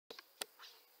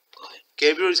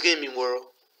Gabriel's Gaming World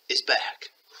is back.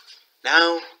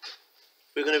 Now,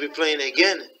 we're going to be playing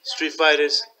again Street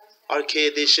Fighters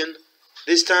Arcade Edition.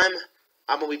 This time,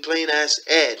 I'm going to be playing as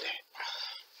Ed.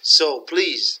 So,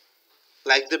 please,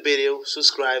 like the video,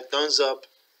 subscribe, thumbs up,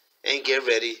 and get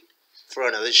ready for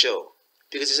another show.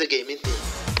 Because it's a gaming thing.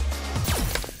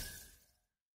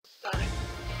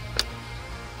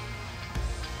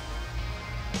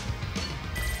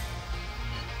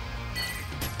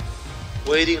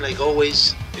 Waiting like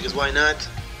always, because why not?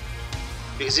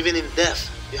 Because even in death,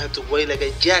 you have to wait like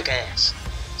a jackass,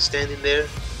 standing there,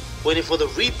 waiting for the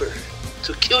Reaper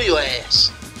to kill your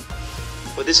ass.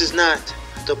 But this is not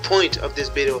the point of this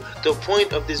video. The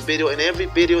point of this video and every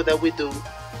video that we do,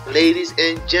 ladies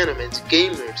and gentlemen,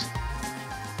 gamers,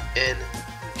 and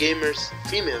gamers,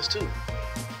 females too,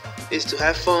 is to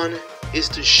have fun, is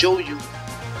to show you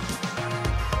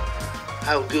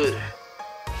how good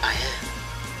I am.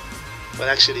 Well,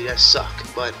 actually, I suck,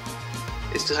 but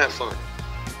it's to have fun.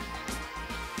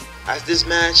 As this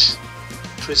match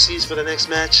proceeds for the next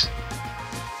match,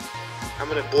 I'm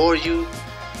gonna bore you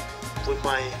with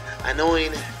my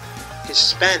annoying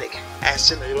Hispanic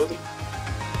accent.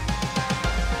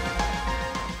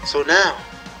 So now,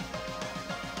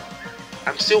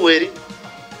 I'm still waiting,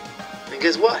 and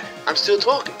guess what? I'm still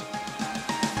talking.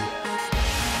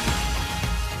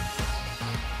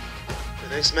 The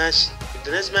next match. If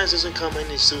the next match doesn't come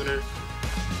any sooner,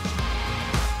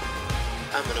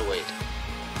 I'm gonna wait.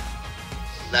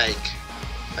 Like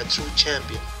a true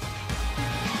champion.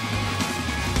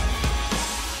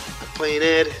 I'm playing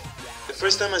Ed. The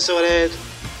first time I saw Ed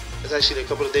was actually a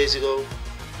couple of days ago.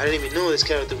 I didn't even know this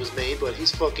character was made, but he's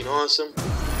fucking awesome.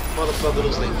 Motherfucker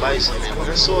looks like Bison, and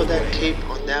when I saw that cape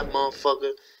on that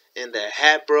motherfucker and that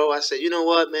hat, bro, I said, you know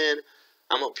what, man?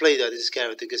 I'm gonna play this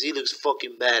character because he looks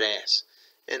fucking badass.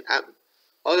 And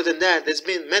other than that, there's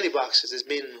been many boxers. There's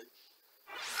been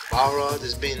Bara,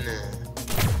 there's been,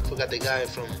 forgot the guy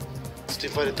from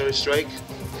Street Fighter Third Strike.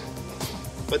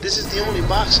 But this is the only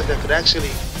boxer that could actually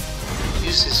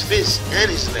use his fists and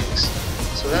his legs.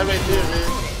 So that right there,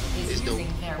 man, is the...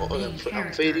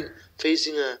 I'm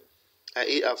facing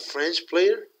a French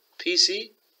player,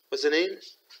 PC. What's the name?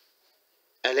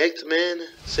 Electman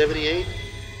 78.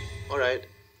 Alright.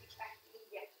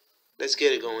 Let's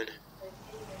get it going.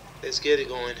 Let's get it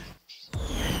going.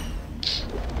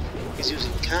 He's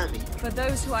using Kami. For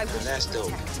those who I wish that's to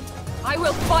dope. protect, I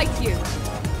will fight you.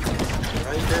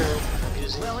 Right now, I'm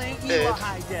using Ed.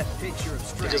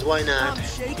 Because why not?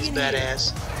 He's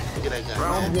badass. Look at that guy.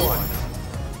 Round one.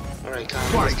 Alright,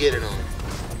 Kami, let's get it on.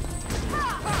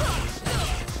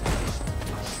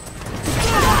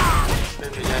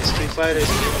 Remember, guys, Street Fighter is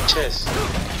a game of chess.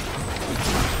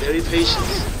 Very patient.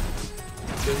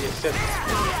 Very effective.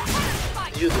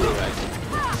 You do it right.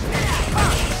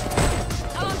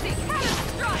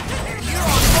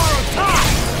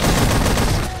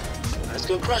 Let's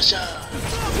go, Crusher! I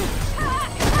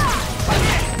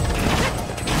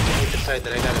hate the fact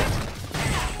that I gotta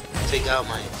take out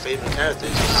my favorite character.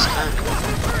 It's just time.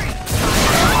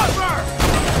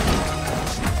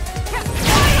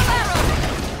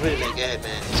 I really like Ed,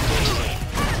 man. His punches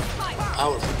are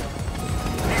powerful.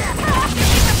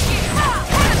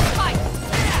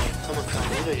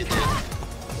 You know you're dead.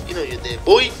 You know you're dead,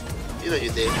 boy. You know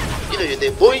you're dead. You know you're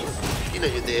dead, boy. You know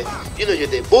you're dead. You know you're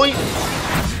dead, boy.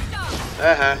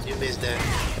 You missed that.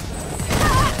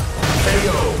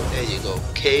 KO. There you go.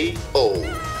 KO.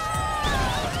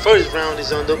 First round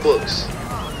is on the books.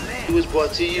 It was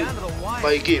brought to you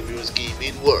by Gabriel's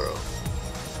Gaming World.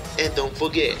 And don't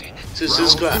forget to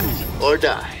subscribe or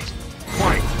die.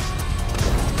 Fight.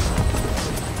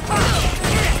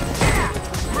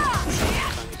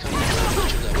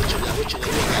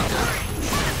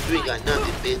 You ain't got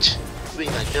nothing, bitch. You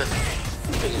ain't got nothing.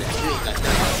 Look at that. You ain't got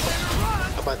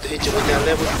nothing. I'm about to hit you with that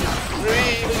level 3.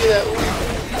 Look at that.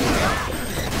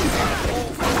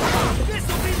 This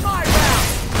will be my round.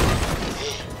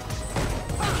 Damn.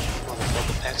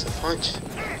 Motherfucker packs a punch.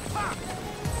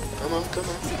 Come on, come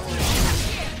on, come on.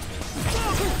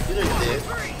 You know you're dead.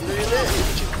 You know you're dead.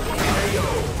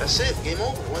 That's it. Game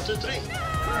over. 1, 2, 3.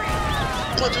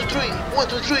 1, 2, 3. 1,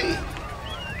 2, 3.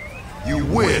 You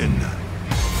win.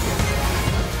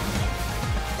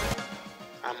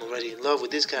 I'm already in love with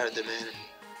this character, man.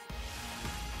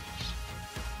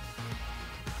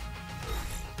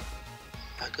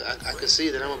 I could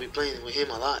see that I'm gonna be playing with him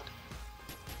a lot.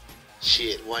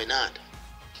 Shit, why not?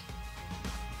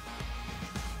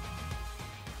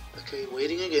 Okay,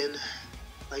 waiting again,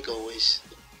 like always.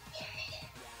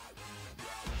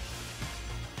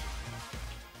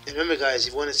 And remember, guys,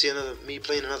 if you want to see me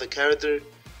playing another character,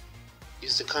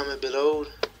 use the comment below.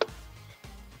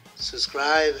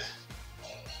 subscribe.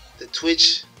 The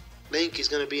Twitch link is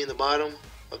gonna be in the bottom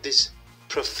of this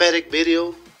prophetic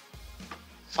video.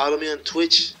 Follow me on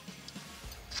Twitch.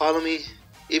 Follow me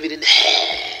even in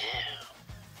hell.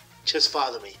 Just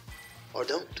follow me. Or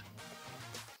don't.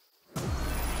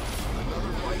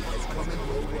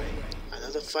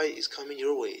 Another fight is coming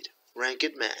your way.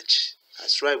 Ranked match.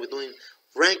 That's right, we're doing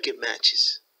ranked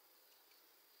matches.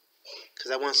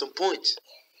 Because I want some points.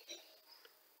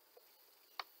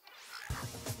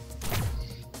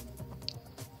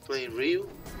 Playing Ryu?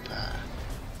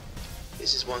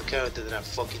 This is one character that I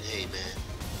fucking hate, man.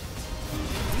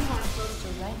 You are close to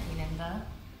ranking in the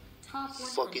top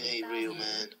Fucking hate Ryu,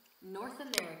 man. North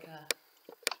America.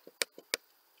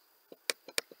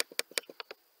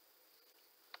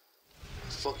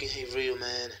 Fucking hate Ryu,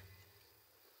 man.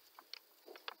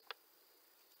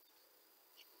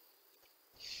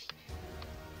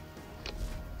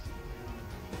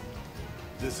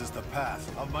 This is the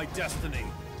path of my destiny.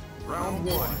 Round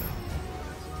 1.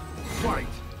 Fight.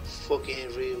 Fucking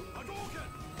hate Ryu.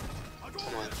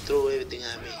 Come on, throw everything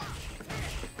at me.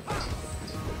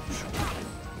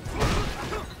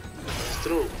 Let's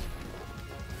throw.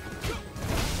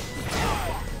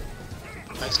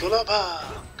 Let's go up.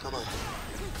 Come on.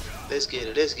 Let's get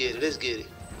it, let's get it, let's get it.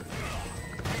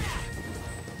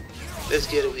 Let's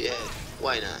get it, we add.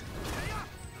 Why not?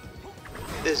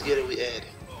 Let's get it, we add.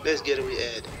 Let's get it, we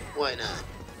add. Why not?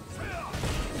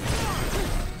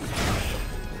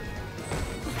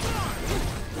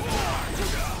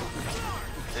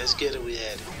 Let's get it, we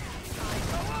add.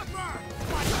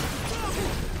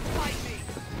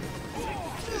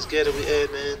 Let's get it, we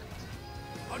add, man.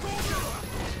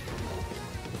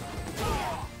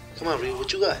 Come on, Ryu,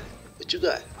 what you got? What you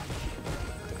got?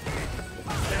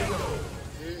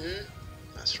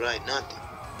 That's right, nothing.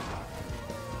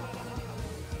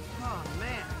 Oh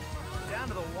man, down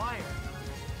to the wire.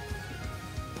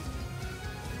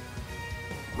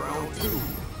 Round 2.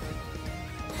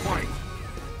 Fight.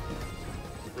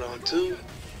 Round 2.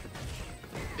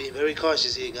 Being very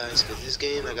cautious here, guys, because this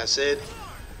game, like I said,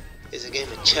 is a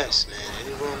game of chess, man.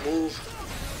 Any wrong move,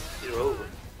 you're over.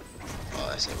 Oh,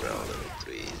 that's a round level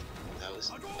 3. That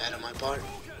was bad on my part.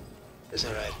 It's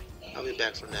alright. I'll be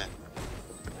back from that.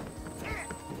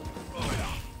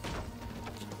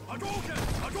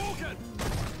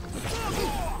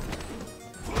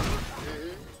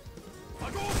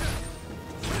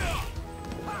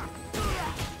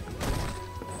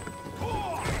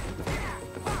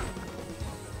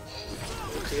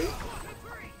 Okay.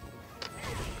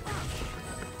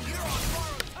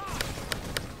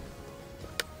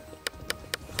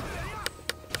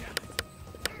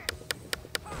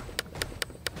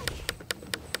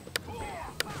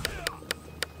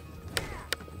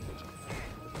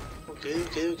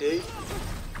 Okay.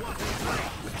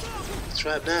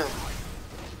 Trap now.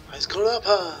 Let's go up,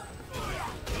 huh?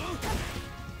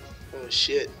 Oh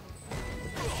shit.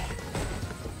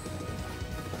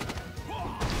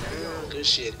 Good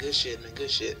shit, man,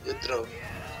 good shit. Good throw.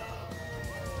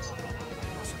 That's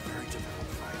a very difficult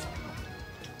fight.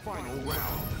 Final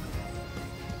round.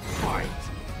 Fight.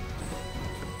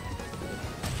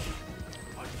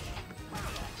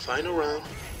 Final round.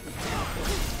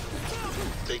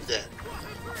 Take that.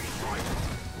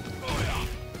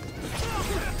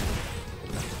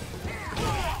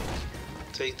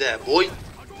 Take that, boy.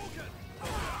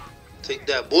 Take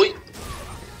that, boy.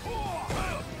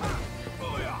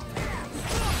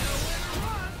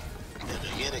 And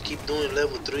again, I keep doing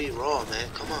level 3 raw, man.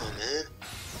 Come on, man.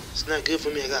 It's not good for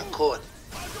me. I got caught.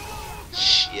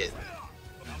 Shit.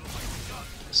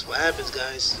 That's what happens,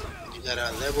 guys. You got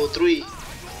a level 3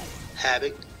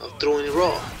 habit of throwing it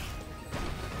raw.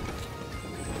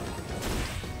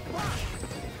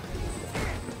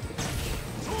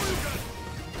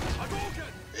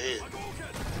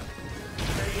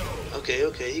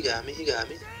 Okay, he got me.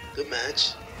 Good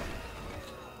match.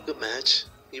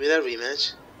 Give me that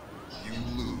rematch. You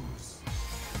lose.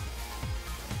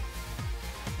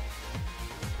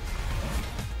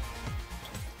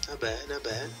 Not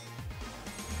bad.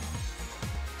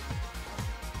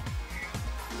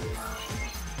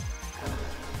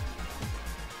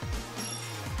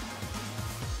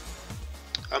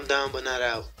 I'm down but not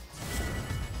out.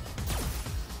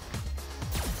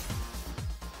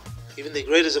 Even the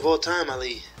greatest of all time,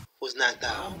 Ali, was knocked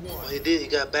out. What he did, he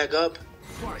got back up,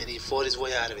 and he fought his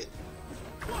way out of it.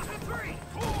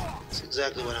 That's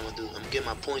exactly what I'm going to do. I'm going to get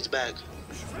my points back.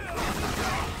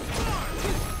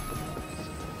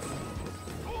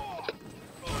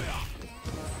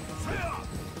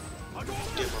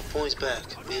 Get my points back,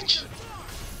 bitch.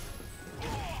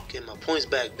 Get my points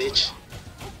back, bitch.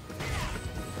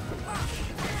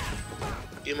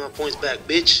 Give my points back,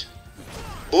 bitch.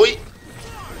 Boy.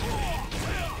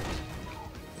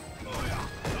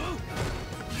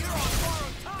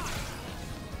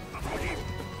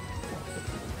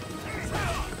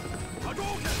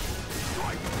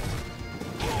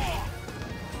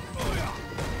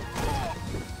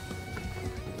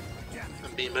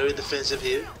 I'm being very defensive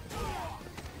here.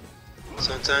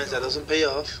 Sometimes that doesn't pay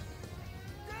off.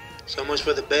 So much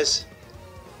for the best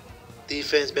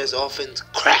defense, best offense.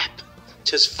 Crap!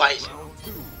 Just fight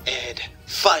and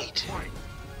fight.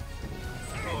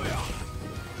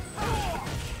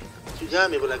 You got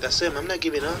me, but like I said, I'm not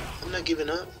giving up. I'm not giving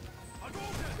up.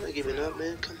 I'm not giving up,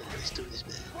 man. Come on, let's do this,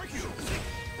 man.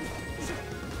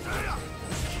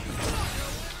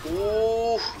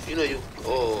 Ooh, you know you.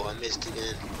 Oh, I missed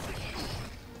again.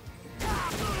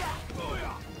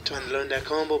 I'm trying to learn that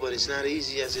combo, but it's not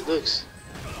easy as it looks.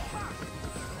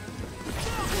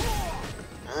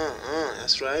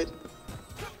 That's right.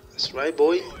 That's right,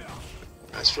 boy.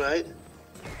 That's right.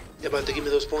 You're about to give me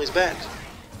those points back.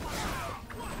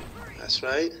 That's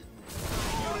right.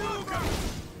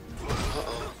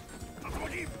 Uh-oh.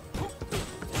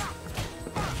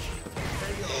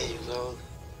 There you go.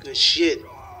 Good shit.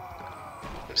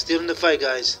 I'm still in the fight,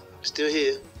 guys. I'm still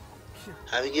here.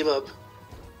 Haven't give up.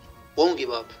 Won't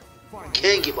give up.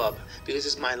 Can't give up. Because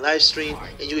it's my live stream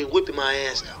and you ain't whipping my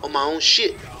ass on my own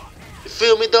shit. You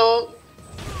feel me, dog?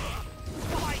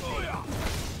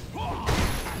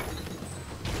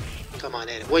 Come on,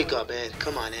 Ed. Wake up, Ed.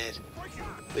 Come on, Ed.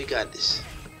 We got this.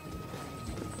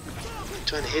 I'm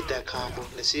trying to hit that combo.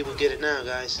 Let's see if we get it now,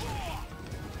 guys.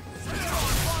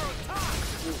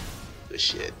 Good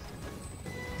shit.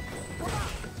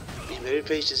 Being very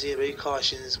patient here, very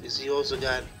cautious, because he also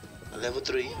got a level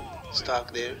 3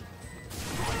 stock there.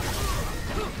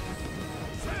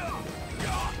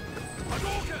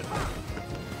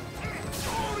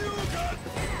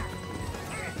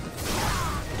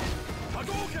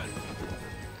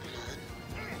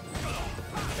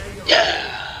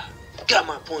 Yeah! Got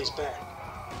my points back.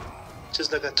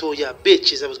 Just like I told y'all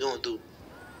bitches I was gonna do.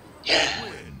 Yeah!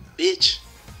 Bitch!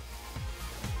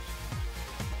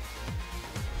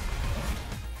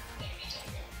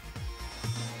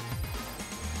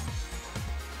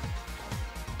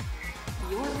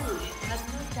 Your lead has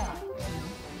moved up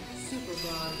to Super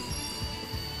Bronze.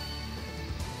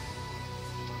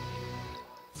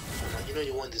 You know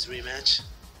you want this rematch.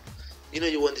 You know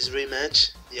you want this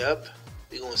rematch. Yup.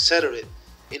 We're gonna settle it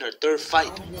in our third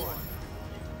fight.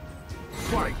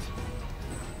 Fight!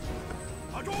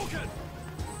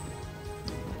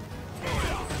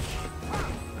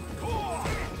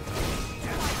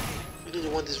 You know you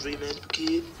want this rematch,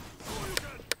 kid.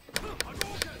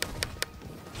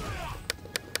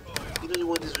 You know you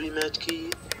want this rematch,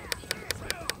 kid.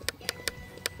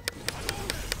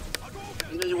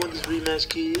 You know you want this rematch,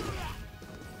 kid.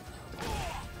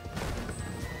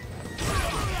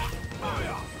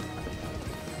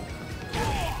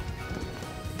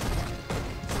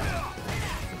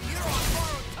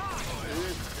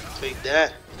 Take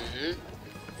that.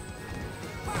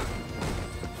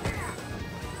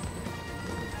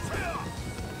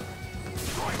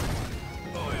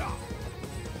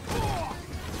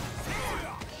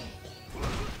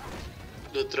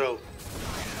 Good throw.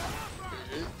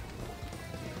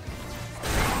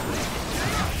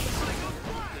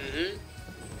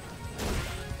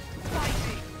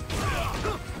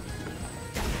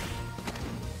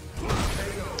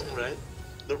 Alright.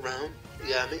 Good round.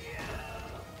 You got me.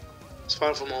 It's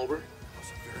far from over.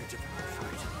 That's a very difficult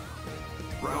fight.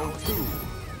 Round 2.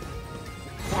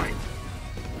 Fight!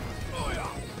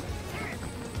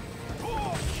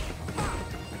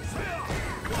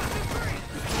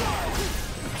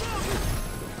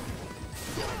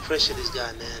 Yeah, pressure this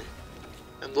guy, man.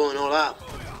 I'm going all out.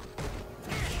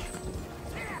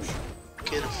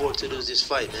 Can't afford to lose this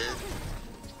fight, man.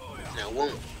 And I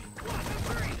won't.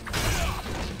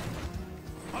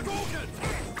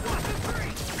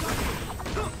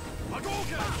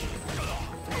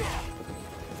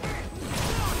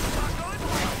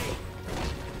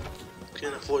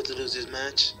 Can't afford to lose this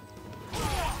match.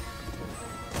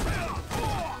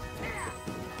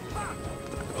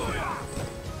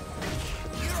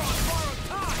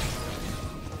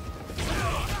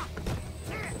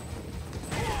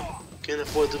 Can't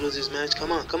afford to lose this match.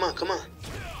 Come on, come on, come on.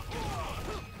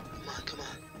 Come on, come on.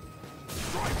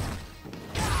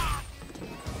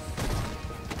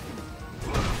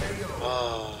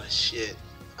 Oh, shit.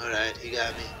 Alright, he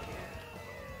got me.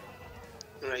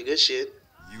 Alright, good shit.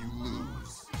 You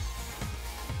lose.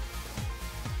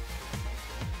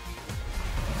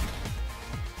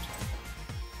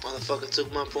 Motherfucker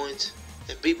took my points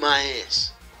and beat my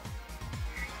ass.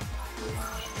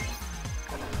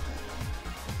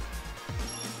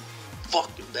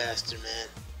 Fucking bastard, man.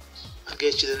 I'll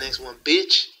get you the next one,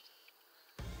 bitch.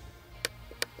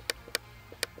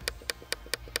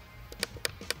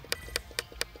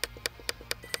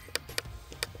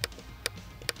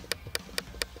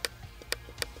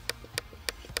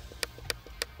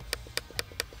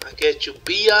 I'll get you,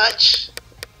 biatch.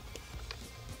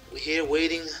 We're here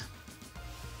waiting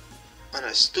on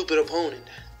a stupid opponent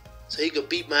so he could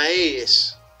beat my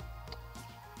ass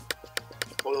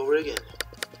all over again.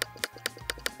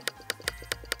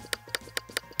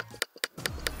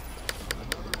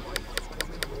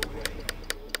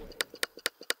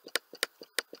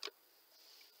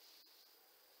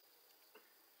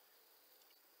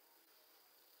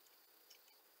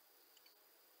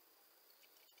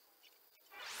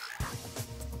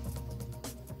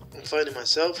 I'm fighting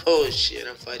myself. Oh shit!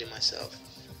 I'm fighting myself.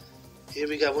 Here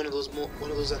we got one of those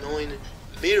annoying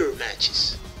mirror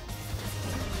matches.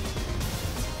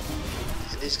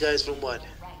 And this guy's from what?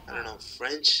 I don't know.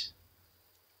 French?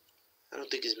 I don't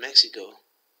think it's Mexico.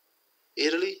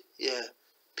 Italy? Yeah.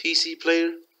 PC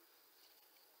player.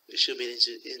 It should be an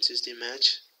interesting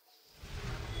match.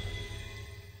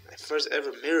 My first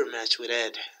ever mirror match with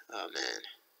Ed. Oh man.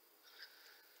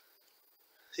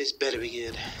 This better be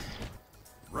good.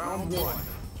 Round one.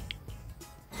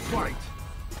 Fight!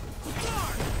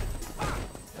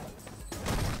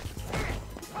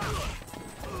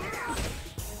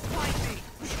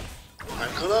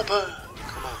 Alright, come on.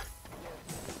 Come on.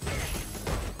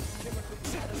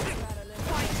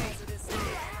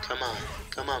 Come on.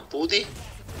 Come on, booty.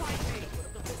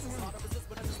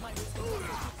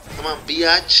 Come on,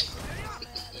 biatch.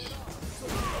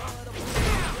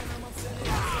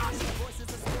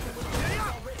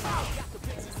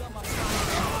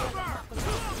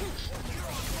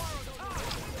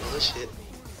 Oh shit.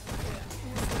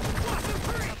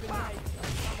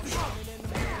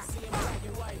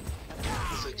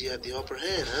 Looks like you have the upper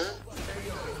hand, huh?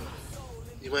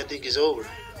 You might think it's over.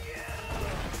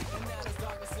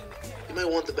 You might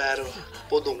want the battle,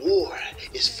 but the war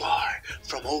is far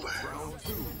from over.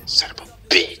 Son of a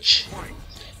bitch.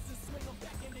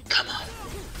 Come on.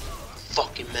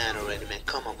 Fucking man already, man.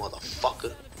 Come on,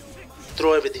 motherfucker.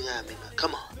 Throw everything at me, man.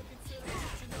 Come on.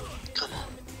 Come on.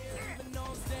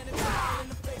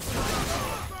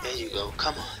 There you go.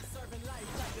 Come on.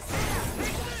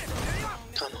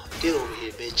 Come on. Get over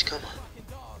here, bitch. Come on.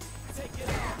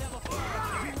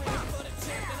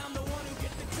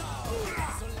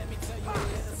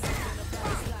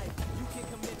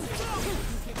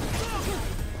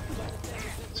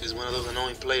 So he's one of those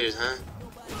annoying players, huh?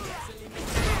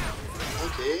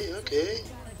 Okay, okay.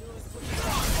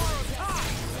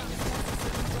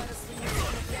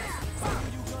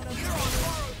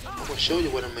 I'm gonna show you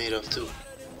what I'm made of too.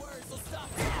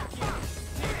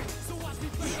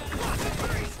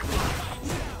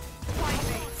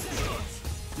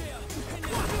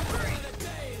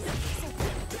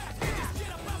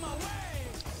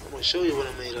 I'm gonna show you what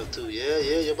I'm made of too. Yeah,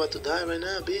 you're about to die right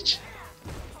now, bitch.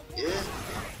 Yeah.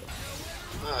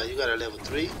 Ah, you got a level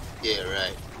 3? Yeah,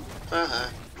 right.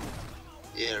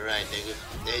 Yeah, right, nigga.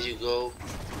 There you go.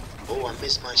 Oh, I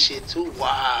missed my shit too.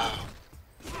 Wow.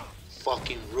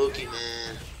 Fucking rookie,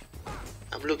 man.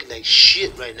 I'm looking like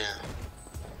shit right now.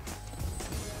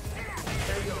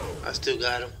 I still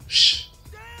got him. Shh.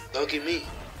 Lucky me.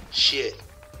 Shit.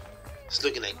 It's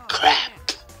looking like crap.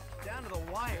 Down to the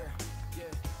wire.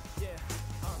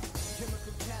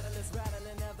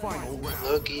 Final round.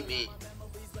 Lucky me.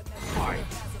 Fight!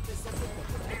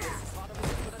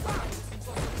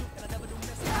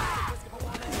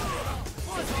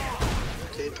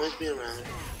 Okay, punch me around.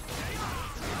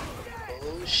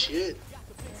 Oh shit.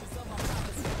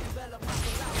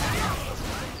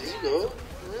 There you go.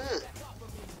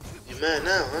 You mad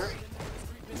now, huh?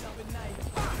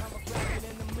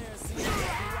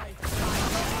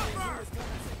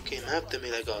 Came after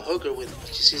me like a hooker with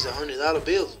she sees $100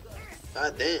 bill.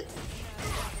 God damn.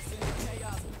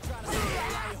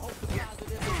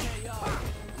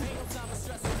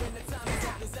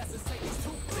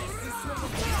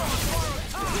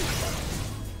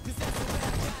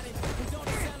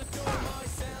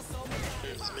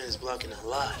 This man is blocking a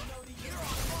lot.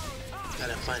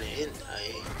 Gotta find an end.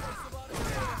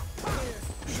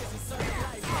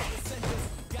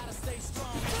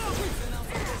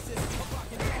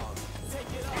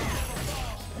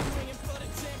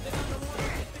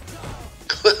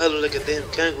 I look like a damn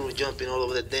kangaroo jumping all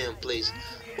over the damn place.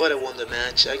 What a wonder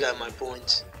match. I got my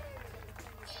points.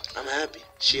 I'm happy.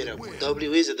 Shit, a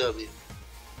W is a W.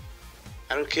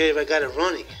 I don't care if I got it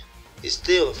running. It's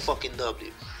still a fucking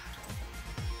W.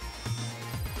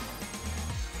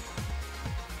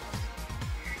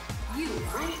 You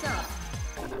ranked up.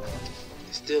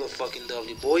 It's still a fucking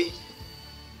W, boy.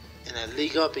 And I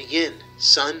league up again,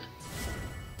 son.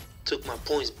 Took my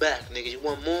points back, nigga. You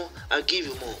want more? I'll give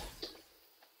you more.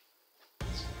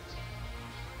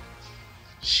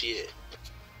 Shit.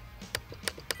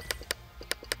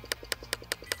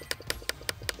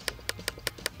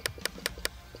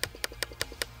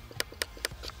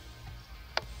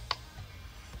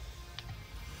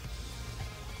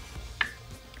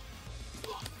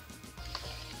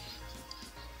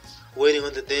 Waiting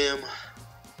on the damn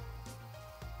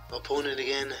opponent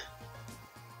again.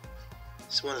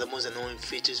 It's one of the most annoying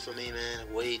features for me,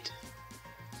 man. Wait,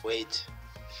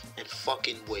 and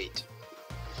fucking wait.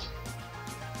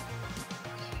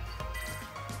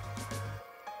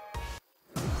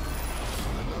 So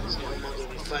who am I gonna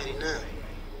be fighting now?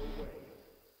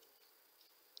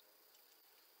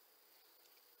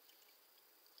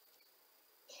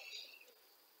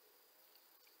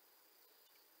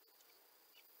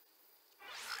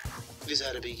 This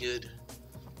ought to be good.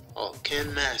 Oh,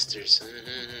 Ken Masters.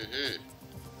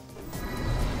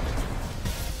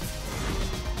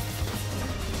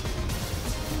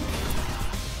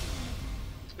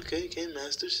 Okay, Ken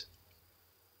Masters.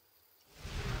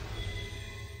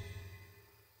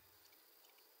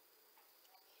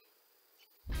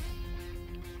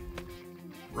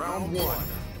 Round 1.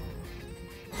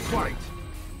 Fight!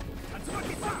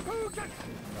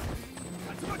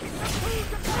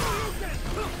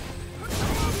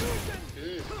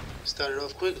 Started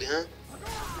off quickly, huh?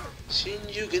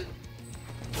 Shinjugen.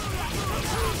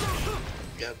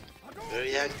 Yep,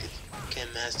 very active. Ken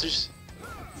Masters.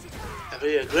 A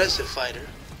very aggressive fighter.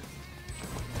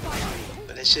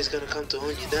 But that shit's gonna come to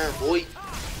hunt you down, boy.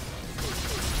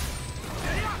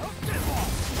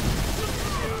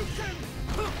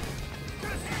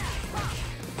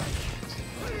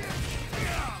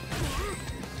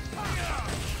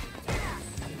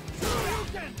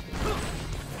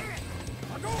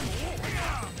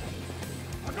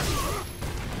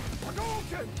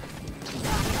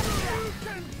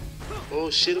 Oh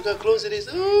shit, look how close it is.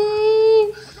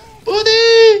 Ooh!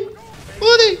 Buddy!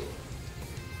 Buddy!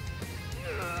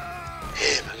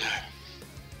 Yeah, my god.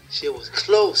 Shit was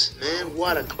close, man.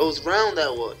 What a close round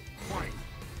that was.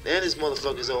 Man, this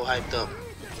motherfucker's all hyped up.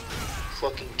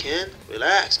 Fucking Ken,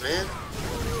 relax, man.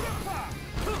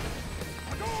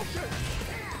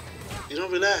 You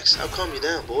don't relax, I'll calm you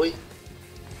down, boy.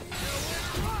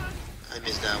 I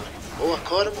missed that one. Oh, I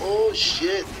caught him. Oh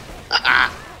shit.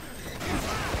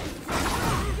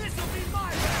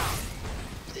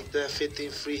 Take that,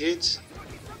 15 free hits.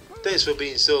 Thanks for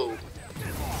being so.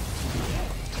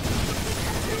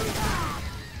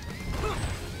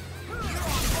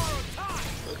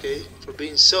 Okay, for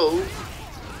being so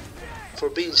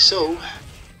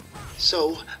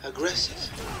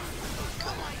aggressive.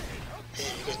 Come on.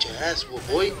 Damn, you got your ass whooped,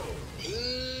 boy.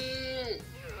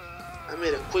 I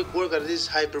made a quick work out of this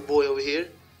hyper boy over here.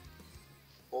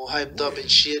 All hyped up and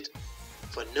shit.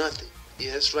 For nothing.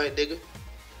 Yeah, that's right, nigga.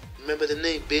 Remember the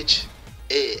name, bitch.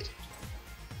 Ed.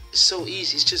 It's so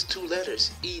easy. It's just 2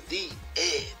 letters. E-D.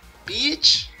 Ed.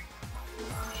 Bitch.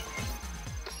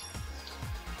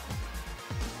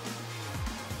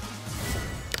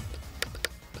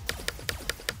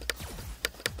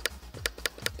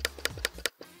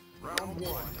 Round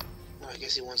 1. Oh, I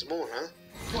guess he wants more, huh?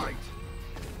 Fight!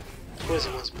 Of course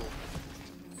he wants more.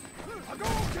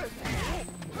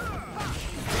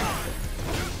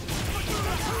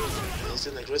 He's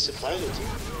an aggressive fighter too.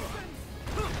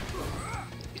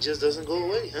 He just doesn't go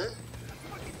away, huh?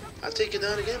 I'll take you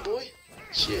down again, boy.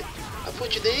 Shit. I'll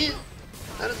put you there.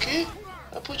 I don't care.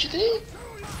 I'll put you there.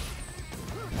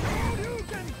 Man,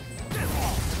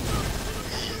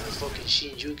 that fucking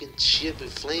Shinjugen shit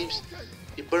with flames.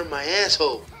 You burned my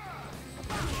asshole.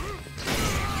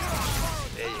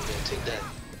 There you go, take that.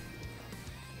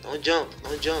 Don't jump,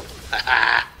 don't jump.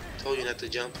 Haha! Told you not to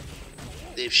jump.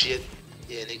 Dipshit.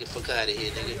 Yeah, nigga, fuck out of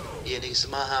here, nigga. Yeah, nigga, it's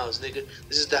my house, nigga.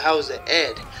 This is the house that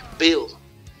Ed built.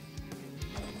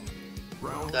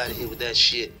 Get out of here with that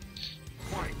shit.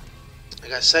 I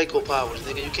got psycho powers,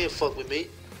 nigga. You can't fuck with me.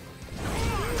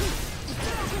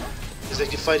 It's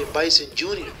like you're fighting Bison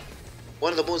Jr.,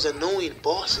 one of the most annoying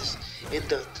bosses in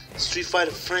the Street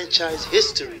Fighter franchise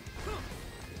history.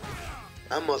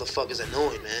 That motherfucker's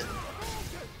annoying, man.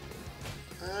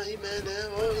 Ah, he man now.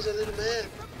 Oh, he's a little man.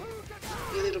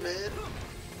 He a little man.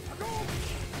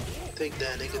 Take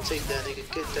that, nigga. Take that, nigga.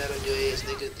 Get that on your ass,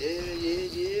 nigga.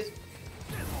 Yeah.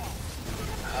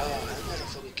 Oh, that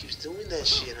motherfucker keeps doing that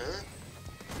shit, huh?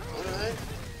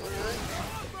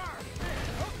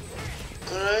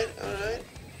 Alright.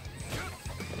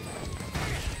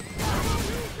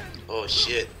 Oh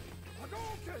shit.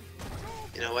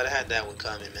 You know what? I had that one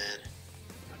coming, man.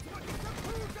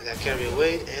 I got carried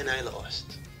away and I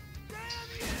lost.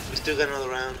 We still got another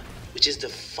round, which is the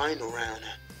final round.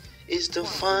 It's the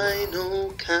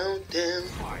final countdown.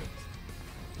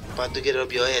 About to get it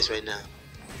up your ass right now.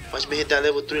 Watch me hit that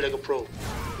level 3 like a pro.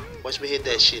 Watch me hit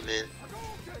that shit, man.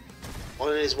 All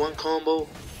it is one combo.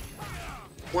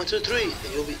 1, 2, 3,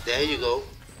 and you'll be there. You go.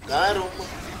 Got him,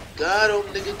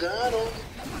 nigga.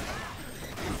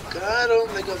 Got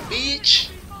him like a beach.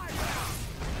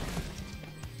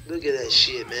 Look at that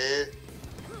shit, man.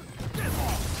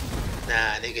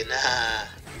 Nah, nigga, nah.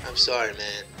 I'm sorry,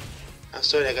 man. I'm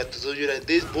sorry I got to do you like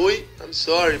this, boy. I'm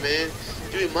sorry, man.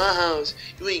 You in my house.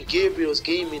 You in Gabriel's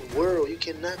gaming world. You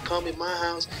cannot come in my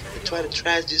house and try to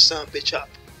trash this son bitch up.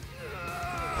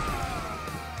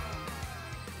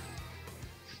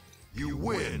 You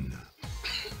win.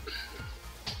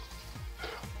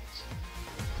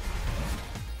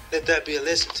 Let that be a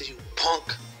lesson to you,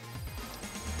 punk.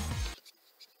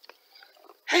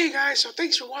 Hey guys, so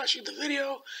thanks for watching the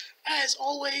video. As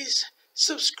always,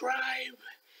 subscribe,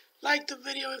 like the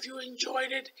video if you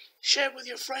enjoyed it, share it with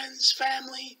your friends,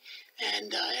 family,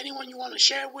 and anyone you want to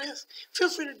share with. Feel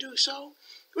free to do so.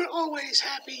 We're always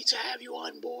happy to have you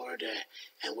on board,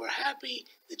 and we're happy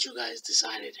that you guys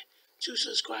decided to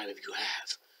subscribe if you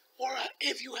have. Or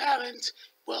if you haven't,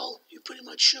 well, you pretty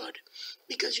much should,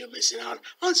 because you're missing out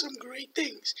on some great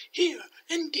things here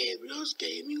in Gabriel's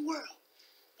Gaming World.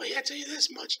 But yeah, I tell you this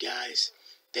much, guys.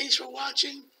 Thanks for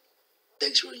watching.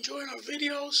 Thanks for enjoying our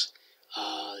videos.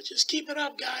 Just keep it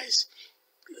up, guys.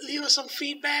 Leave us some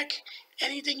feedback.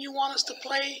 Anything you want us to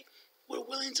play, we're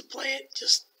willing to play it.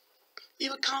 Just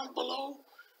leave a comment below.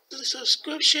 The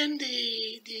subscription,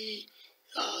 the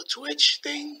Twitch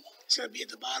thing, it's going to be at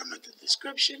the bottom of the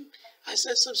description. I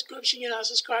said subscription. You're not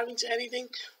subscribing to anything.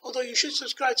 Although you should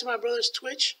subscribe to my brother's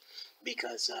Twitch,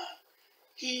 because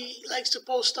he likes to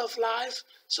post stuff live.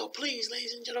 So please,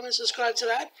 ladies and gentlemen, subscribe to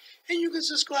that. And you can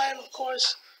subscribe, of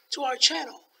course, to our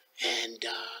channel. And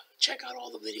check out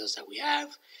all the videos that we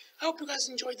have. I hope you guys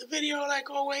enjoyed the video, like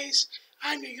always.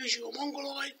 I'm your usual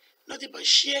Mongoloid. Nothing but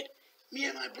shit. Me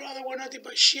and my brother were nothing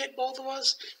but shit, both of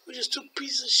us. We're just two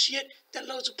pieces of shit that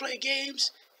love to play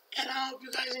games. And I hope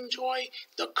you guys enjoy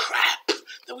the crap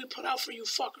that we put out for you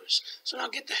fuckers. So now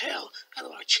get the hell out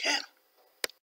of our channel.